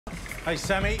Hey,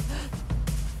 Sammy.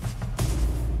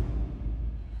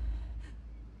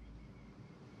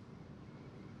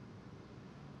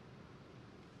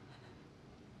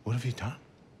 What have you done?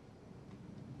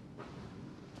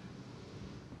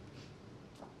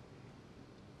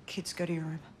 Kids, go to your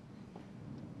room.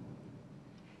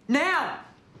 Now!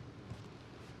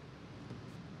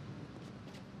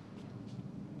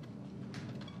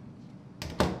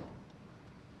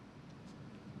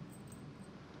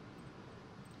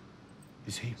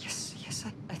 Is he? Yes,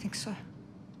 I think so.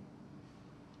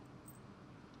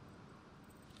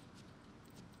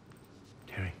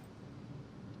 Terry.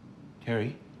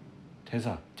 Terry?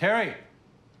 Tezza. Terry!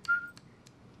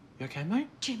 You okay, mate?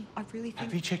 Jim, I really think...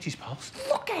 Have you checked his pulse?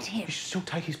 Look at him! You should still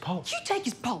take his pulse. You take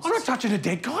his pulse. I'm not touching a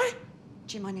dead guy.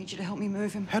 Jim, I need you to help me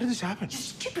move him. How did this happen? You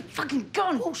stupid fucking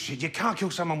gun! Bullshit, you can't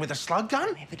kill someone with a slug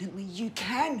gun. Evidently you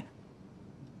can.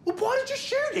 Well, why did you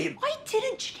shoot him? I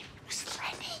didn't, Jim. It was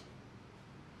Lenny.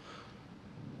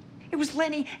 It was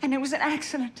Lenny, and it was an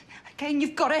accident. Okay, and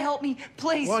you've got to help me,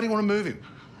 please. Why do you want to move him?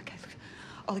 Okay, look,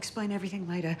 I'll explain everything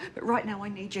later, but right now I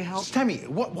need your help. Sammy,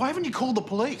 why haven't you called the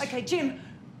police? Okay, Jim,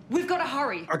 we've got to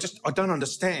hurry. I don't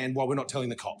understand why we're not telling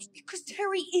the cops. Because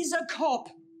Terry is a cop.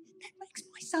 That makes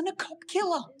my son a cop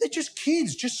killer. They're just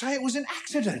kids. Just say it was an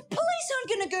accident. Police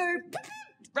aren't gonna go,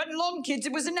 run along, kids,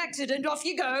 it was an accident, off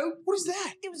you go. What is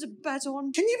that? It was a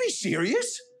baton. Can you be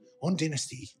serious? On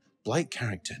Dynasty, Blake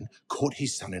Carrington caught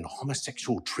his son in a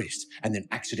homosexual tryst and then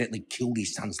accidentally killed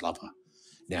his son's lover.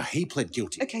 Now, he pled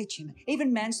guilty. Okay, Jim,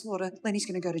 even manslaughter, Lenny's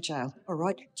gonna go to jail, all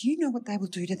right? Do you know what they will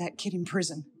do to that kid in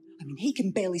prison? I mean, he can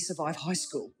barely survive high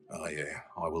school. Oh, yeah.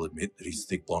 I will admit that his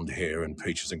thick blonde hair and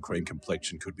peaches and cream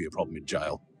complexion could be a problem in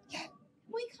jail. Yeah.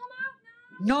 We come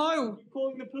out now? No!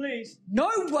 Calling the police. No!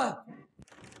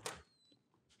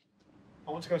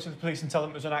 I want to go to the police and tell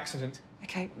them it was an accident.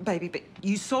 Okay, baby, but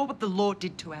you saw what the law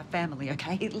did to our family,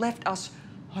 okay? It left us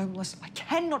homeless. I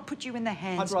cannot put you in the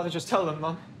hands... I'd rather just tell them,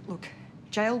 Mum. Look,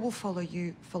 jail will follow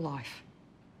you for life.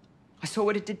 I saw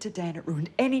what it did to Dan. It ruined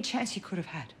any chance he could have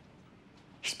had.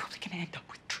 He's probably going to end up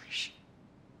with Trish.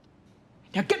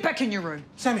 Now get back in your room.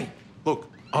 Sammy, look,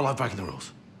 I love breaking the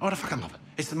rules. I fucking love it.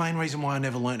 It's the main reason why I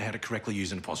never learned how to correctly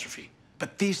use an apostrophe.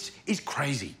 But this is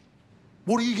crazy.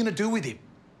 What are you going to do with him?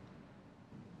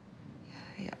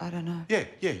 Yeah, I don't know. Yeah,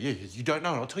 you don't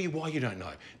know. And I'll tell you why you don't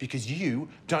know. Because you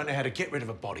don't know how to get rid of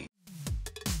a body.